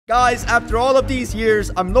Guys, after all of these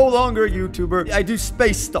years, I'm no longer a YouTuber. I do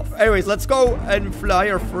space stuff. Anyways, let's go and fly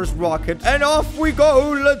our first rocket. And off we go.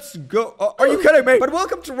 Let's go. Are you kidding me? But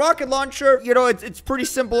welcome to Rocket Launcher. You know, it's pretty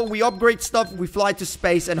simple. We upgrade stuff, we fly to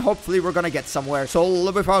space, and hopefully we're gonna get somewhere.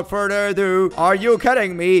 So without further ado, are you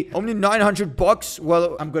kidding me? Only 900 bucks?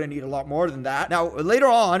 Well, I'm gonna need a lot more than that. Now, later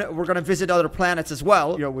on, we're gonna visit other planets as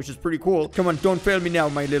well, you know, which is pretty cool. Come on, don't fail me now,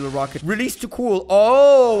 my little rocket. Release to cool.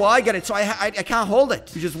 Oh, I get it. So I can't hold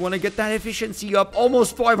it. We just want to get that efficiency up.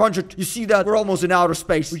 Almost 500. You see that? We're almost in outer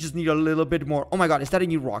space. We just need a little bit more. Oh my god, is that a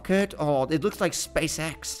new rocket? Oh, it looks like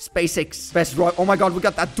SpaceX. SpaceX. Best rocket. Oh my god, we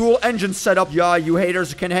got that dual engine set up. Yeah, you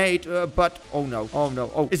haters can hate, but oh no. Oh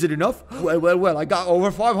no. Oh, is it enough? Well, I got over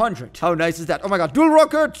 500. How nice is that? Oh my god, dual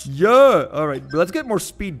rockets. Yeah. All right, let's get more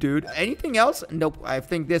speed, dude. Anything else? Nope. I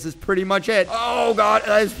think this is pretty much it. Oh god,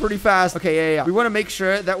 that is pretty fast. Okay, yeah. We want to make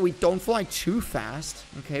sure that we don't fly too fast.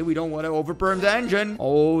 Okay, we don't want to overburn the engine.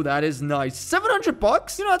 Oh, that is nice. 700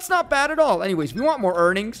 bucks? You know, that's not bad at all. Anyways, we want more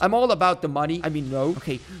earnings. I'm all about the money. I mean, no.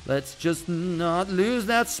 Okay, let's just not lose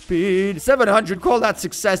that speed. 700, call that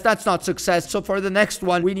success. That's not success. So for the next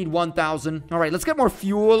one, we need 1,000. All right, let's get more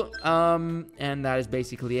fuel. And that is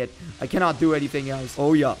basically it. I cannot do anything else.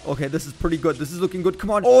 Oh, yeah. Okay, this is pretty good. This is looking good.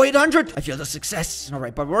 Come on. Oh, 800. I feel the success. All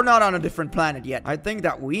right, but we're not on a different planet yet. I think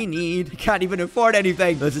that we can't even afford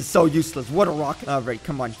anything. This is so useless. What a rocket. All right,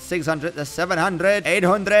 come on. 600, 700,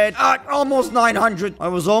 800, almost 900. I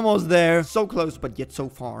was almost there. So close, but yet so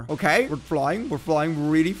far. Okay, we're flying. We're flying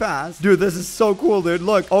really fast. Dude, this is so cool, dude.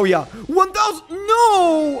 Look. Oh, yeah. 1,000.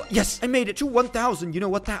 No. Yes, I made it to 1,000. You know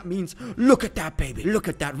what that means? Look at that, baby. Look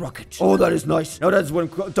at that rocket. Oh, that is nice. Now, that's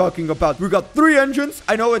what I'm talking about. We got 3 engines.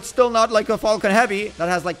 I know it's still not like a Falcon Heavy that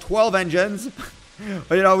has like 12 engines.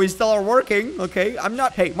 But, you know, we still are working, okay?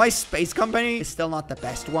 Hey, my space company is still not the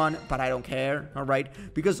best one, but I don't care, all right?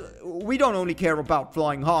 Because we don't only care about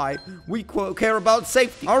flying high, we care about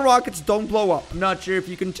safety. Our rockets don't blow up. I'm not sure if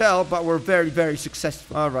you can tell, but we're very, very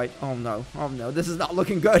successful. All right. Oh, no. Oh, no. This is not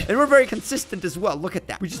looking good. And we're very consistent as well. Look at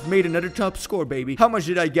that. We just made another top score, baby. How much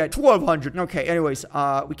did I get? 1,200. Okay, anyways,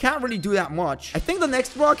 we can't really do that much. I think the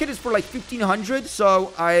next rocket is for like 1,500,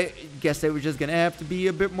 so I guess they were just gonna have to be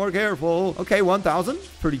a bit more careful. Okay, 1,000.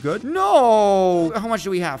 Pretty good. No! How much do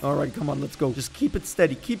we have? All right, come on, let's go. Just keep it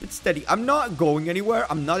steady. Keep it steady. I'm not going anywhere.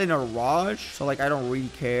 I'm not in a rush. So, like, I don't really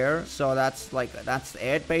care. So, that's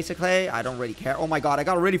it, basically. I don't really care. Oh, my God. I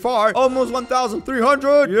got really far. Almost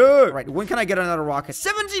 1,300. Yeah. All right, when can I get another rocket?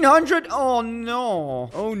 1,700. Oh, no.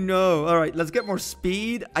 Oh, no. All right, let's get more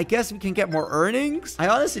speed. I guess we can get more earnings. I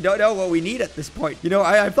honestly don't know what we need at this point. You know,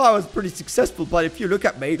 I thought I was pretty successful, but if you look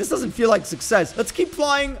at me, this doesn't feel like success. Let's keep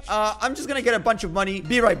flying. I'm just gonna get a bunch of money.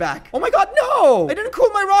 Be right back. Oh my god, no! I didn't cool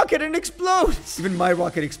my rocket and it explodes. Even my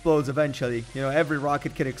rocket explodes eventually. You know, every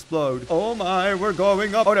rocket can explode. Oh my, we're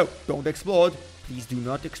going up. Oh no, don't explode. Please do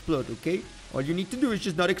not explode, okay? All you need to do is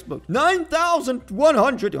just not explode.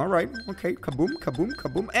 9,100. All right. Okay. Kaboom, kaboom,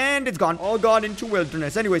 kaboom. And it's gone. All gone into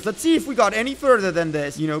wilderness. Anyways, let's see if we got any further than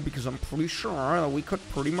this. You know, because I'm pretty sure that we could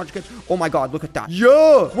pretty much get... Oh my god, look at that.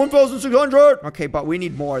 Yeah! 1,600. Okay, but we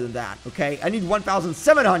need more than that. Okay? I need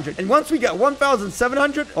 1,700. And once we get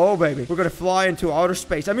 1,700... Oh, baby. We're gonna fly into outer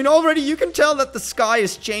space. I mean, already you can tell that the sky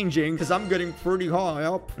is changing because I'm getting pretty high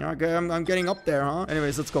up. Okay, I'm getting up there, huh?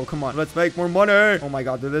 Anyways, let's go. Come on. Let's make more money. Oh my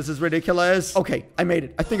god, dude, this is ridiculous. Okay, I made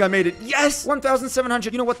it. I think I made it. Yes!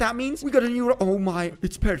 1,700. You know what that means? We got a new... Oh my.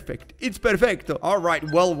 It's perfect. It's perfecto. All right.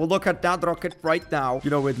 Well, we'll look at that rocket right now. You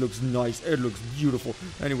know, it looks nice. It looks beautiful.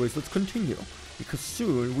 Anyways, let's continue. Because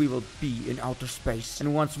soon we will be in outer space.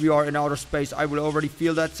 And once we are in outer space, I will already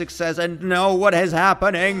feel that success and know what is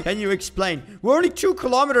happening. Can you explain? We're only 2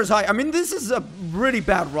 kilometers high. I mean, this is a really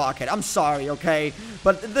bad rocket. I'm sorry, okay?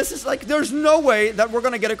 But this is like, there's no way that we're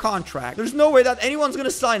gonna get a contract. There's no way that anyone's gonna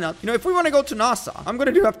sign up. You know, if we want to go to NASA, I'm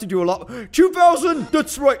gonna have to do a lot. 2,000!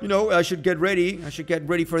 That's right. You know, I should get ready. I should get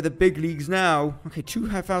ready for the big leagues now. Okay,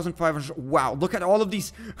 2,500. Wow, look at all of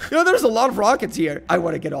these. You know, there's a lot of rockets here. I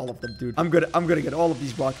want to get all of them, dude. I'm gonna get all of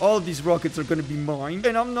these rockets. All of these rockets are gonna be mine.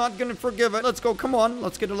 And I'm not gonna forgive it. Let's go. Come on.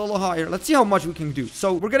 Let's get a little higher. Let's see how much we can do.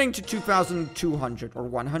 So, we're getting to 2,200 or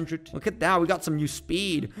 100. Look at that. We got some new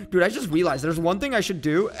speed. Dude, I just realized there's one thing I should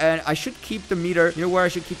do, and I should keep the meter. You know where I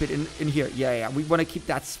should keep it? In here. Yeah. We want to keep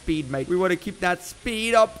that speed, mate. We want to keep that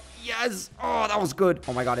speed up. Yes. Oh, that was good.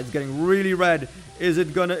 Oh my god, it's getting really red. Is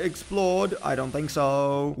it gonna explode? I don't think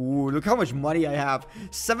so. Ooh, look how much money I have.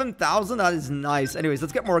 7,000? That is nice. Anyways,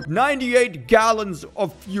 let's get more. 98 gallons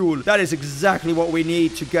of fuel. That is exactly what we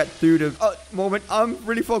need to get through the... moment. I'm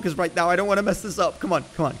really focused right now. I don't want to mess this up. Come on.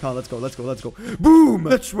 Come on. Come on. Let's go. Let's go. Let's go. Boom.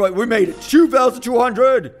 That's right. We made it.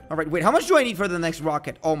 2,200. All right. Wait. How much do I need for the next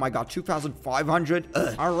rocket? Oh my god.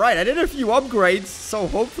 2,500. All right. I did a few upgrades. So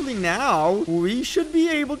hopefully now we should be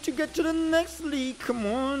able to get to the next league. Come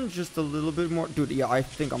on. Just a little bit more. Dude, yeah, I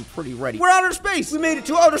think I'm pretty ready. We're outer space. We made it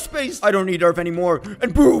to outer space. I don't need Earth anymore.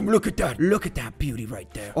 And boom. Look at that. Look at that beauty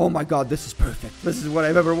right there. Oh my god. This is perfect. This is what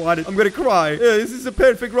I've ever wanted. I'm gonna cry. Yeah, this is a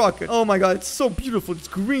perfect rocket. Oh my god. It's so beautiful. It's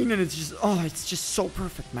green and it's just so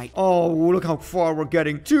perfect, mate. Oh, look how far we're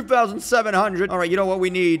getting. 2,700. All right. You know what we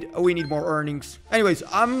need? We need more earnings. Anyways,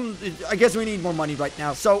 I guess we need more money right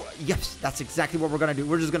now. So, yes, that's exactly what we're gonna do.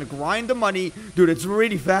 We're just gonna grind the money. Dude, it's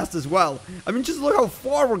really fast as well. I mean, just look how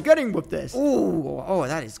far we're getting with this. Ooh, oh,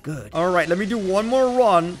 that is good. All right, let me do one more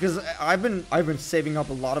run because I've been saving up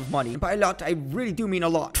a lot of money. And by a lot, I really do mean a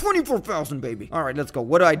lot. 24,000, baby. All right, let's go.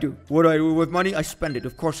 What do I do? What do I do with money? I spend it.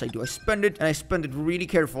 Of course I do. I spend it, and I spend it really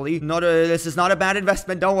carefully. This is not a bad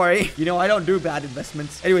investment. Don't worry. You know, I don't do bad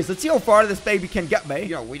investments. Anyways, let's see how far this baby can get me.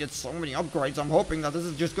 You know, we did so many upgrades. I'm hoping that this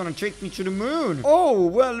is just gonna take me to the moon. Oh,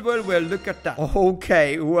 well, look at that.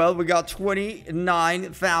 Okay, well, we got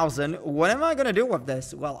 29,000. What am I gonna do with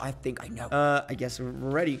this? Well, I think I know. I guess we're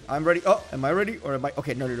ready. I'm ready. Oh, am I ready? Or am I?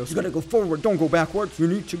 Okay, no. You gotta go forward. Don't go backwards. You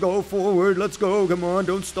need to go forward. Let's go. Come on,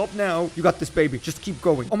 don't stop now. You got this, baby. Just keep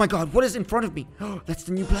going. Oh my god, what is in front of me? Oh, that's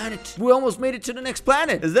the new planet. We almost made it to the next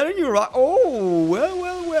planet. Is that a new rock? Oh, well.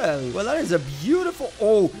 Well, that is a beautiful...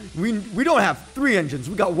 Oh, we don't have 3 engines.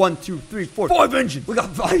 We got 1, 2, 3, 4, 5 engines. We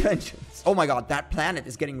got 5 engines. Oh my god, that planet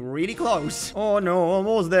is getting really close. Oh no,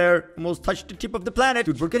 almost there. Almost touched the tip of the planet.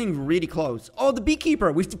 Dude, we're getting really close. Oh, the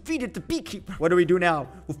beekeeper. We've defeated the beekeeper. What do we do now?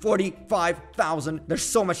 With 45,000. There's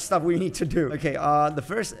so much stuff we need to do. Okay,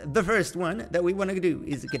 the first one that we want to do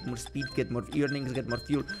is get more speed, get more earnings, get more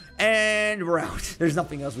fuel, and we're out. There's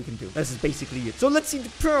nothing else we can do. This is basically it. So let's see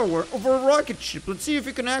the power of our rocket ship. Let's see if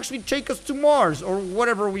it can actually take us to Mars or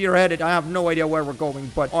whatever we are headed. I have no idea where we're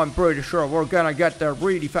going, but I'm pretty sure we're gonna get there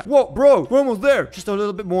really fast. Whoa, bro. We're almost there. Just a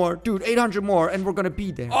little bit more. Dude, 800 more and we're gonna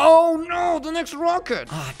be there. Oh no, the next rocket.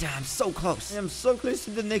 Ah, damn, so close. I am so close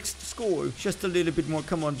to the next score. Just a little bit more.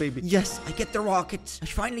 Come on, baby. Yes, I get the rocket. I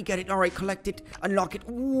finally get it. All right, collect it. Unlock it.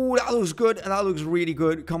 Ooh, that looks good. That looks really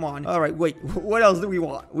good. Come on. All right, wait. What else do we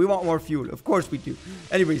want? We want more fuel. Of course we do.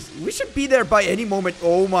 Anyways, we should be there by any moment.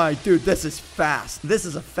 Oh my, dude, this is fast. This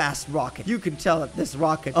is a fast rocket. You can tell that this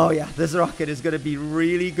rocket. Oh yeah, this rocket is gonna be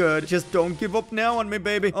really good. Just don't give up now on me,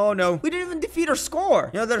 baby. Oh no. We didn't even defeat our score.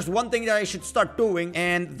 You know, there's one thing that I should start doing,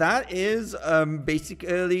 and that is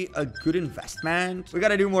basically a good investment. We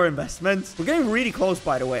gotta do more investments. We're getting really close,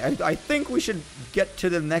 by the way. I think we should get to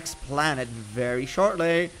the next planet very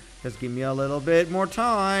shortly. Just give me a little bit more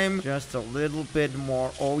time. Just a little bit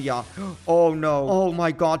more. Oh, yeah. Oh, no. Oh,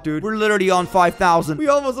 my God, dude. We're literally on 5,000. We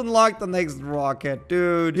almost unlocked the next rocket,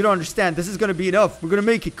 dude. You don't understand. This is gonna be enough. We're gonna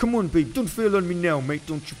make it. Come on, babe. Don't fail on me now, mate.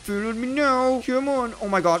 Don't you fail on me now. Come on. Oh,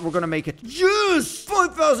 my God. We're gonna make it. Yes!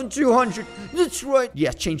 5,200. That's right.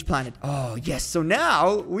 Yes, change planet. Oh, yes. So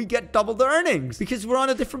now we get double the earnings because we're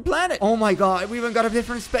on a different planet. Oh, my God. We even got a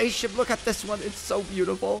different spaceship. Look at this one. It's so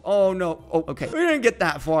beautiful. Oh, no. Oh, okay. We didn't get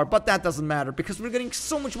that far. But that doesn't matter because we're getting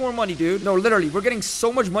so much more money, dude. No, literally, we're getting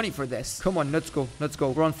so much money for this. Come on, let's go. Let's go.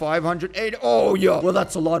 We're on 508. Oh, yeah. Well,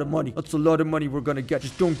 that's a lot of money. That's a lot of money we're gonna get.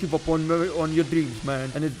 Just don't give up on your dreams,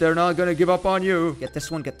 man. And if they're not gonna give up on you, get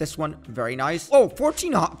this one, get this one. Very nice. Oh,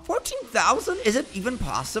 14,000? Is it even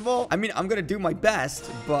possible? I mean, I'm gonna do my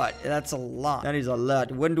best, but that's a lot. That is a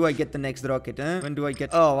lot. When do I get the next rocket, huh? When do I get...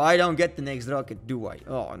 Oh, I don't get the next rocket, do I?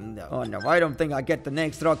 Oh, no. Oh, no. I don't think I get the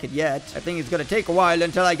next rocket yet. I think it's gonna take a while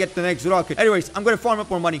until I get the next rocket. Anyways, I'm gonna farm up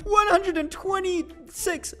more money.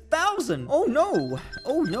 126,000. Oh no.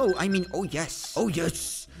 Oh no. I mean, oh yes. Oh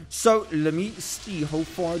yes. So let me see how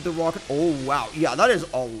far the rocket... Oh, wow. Yeah, that is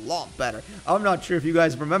a lot better. I'm not sure if you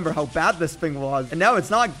guys remember how bad this thing was. And now it's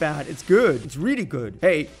not bad. It's good. It's really good.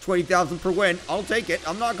 Hey, 20,000 per win. I'll take it.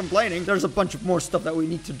 I'm not complaining. There's a bunch of more stuff that we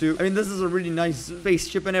need to do. I mean, this is a really nice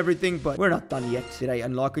spaceship and everything, but we're not done yet. Did I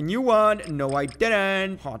unlock a new one? No, I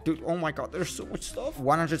didn't. Oh, dude. Oh, my God. There's so much stuff.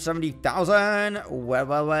 170,000.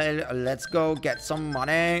 Well, let's go get some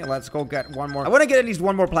money. Let's go get one more. I want to get at least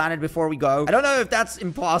one more planet before we go. I don't know if that's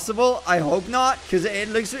impossible. I hope not, because it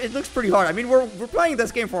looks pretty hard. I mean, we're playing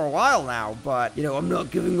this game for a while now, but you know, I'm not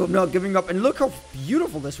giving up. And look how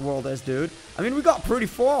beautiful this world is, dude. I mean, we got pretty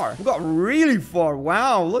far. We got really far.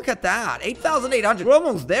 Wow, look at that. 8,800. We're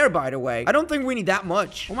almost there, by the way. I don't think we need that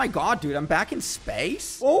much. Oh my God, dude, I'm back in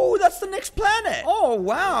space. Oh, that's the next planet. Oh,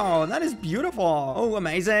 wow, that is beautiful. Oh,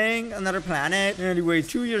 amazing. amazing. Another planet. Anyway,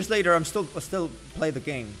 2 years later, I'm still play the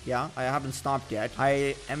game. Yeah, I haven't stopped yet.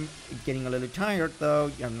 I am getting a little tired,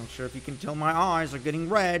 though. I'm not sure if you can tell my eyes are getting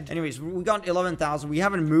red. Anyways, we got 11,000. We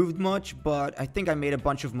haven't moved much, but I think I made a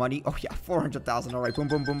bunch of money. Oh, yeah, 400,000. All right, boom,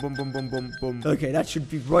 boom, boom, boom, boom, boom, boom, boom. Okay, that should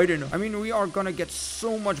be right enough. I mean, we are gonna get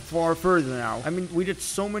so much far further now. I mean, we did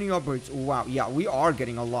so many upgrades. Wow, yeah, we are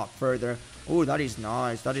getting a lot further. Oh, that is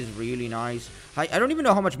nice. That is really nice. I don't even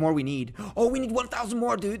know how much more we need. Oh, we need 1,000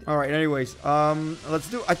 more, dude. All right, anyways, let's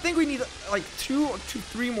do... I think we need, like, 2 to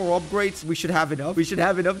 3 more upgrades. We should have enough. We should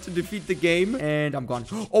have enough to defeat the game. And I'm gone.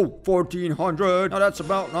 Oh, 1,400. Now, that's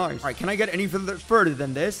about nice. All right, can I get any further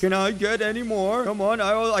than this? Can I get any more? Come on.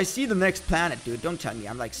 I see the next planet, dude. Don't tell me.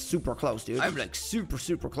 I'm, like, super close, dude. I'm, like, super,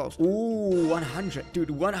 super close. Ooh, 100. Dude,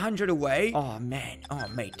 100 away. Oh, man. Oh,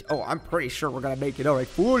 mate. Oh, I'm pretty sure we're gonna make it. All right,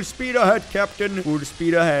 full speed ahead, Captain. Full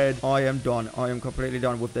speed ahead. I am done. I am completely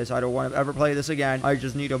done with this. I don't want to ever play this again. I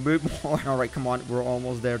just need a bit more. All right, come on. We're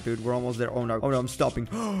almost there, dude. We're almost there. Oh, no. Oh, no. I'm stopping.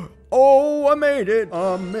 Oh, I made it.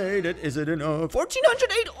 I made it. Is it enough?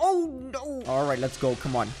 1,408. Oh, no. All right, let's go.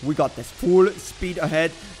 Come on. We got this. Full speed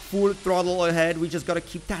ahead. Full throttle ahead. We just got to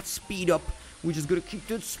keep that speed up. We just gotta keep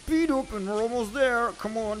that speed up, and we're almost there.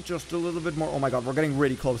 Come on, just a little bit more. Oh my god, we're getting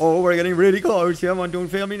really close. Oh, we're getting really close. Come on, don't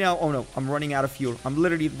fail me now. Oh no, I'm running out of fuel. I'm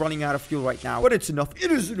literally running out of fuel right now. But it's enough.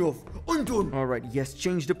 It is enough. I'm done. All right, yes,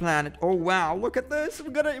 change the planet. Oh wow, look at this.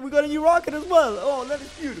 We got a new rocket as well. Oh, that is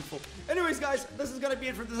beautiful. Anyways, guys, this is gonna be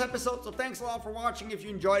it for this episode. So thanks a lot for watching. If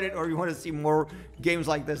you enjoyed it or you want to see more games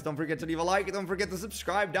like this, don't forget to leave a like. Don't forget to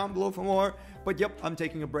subscribe down below for more. But yep, I'm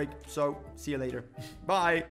taking a break. So see you later. Bye.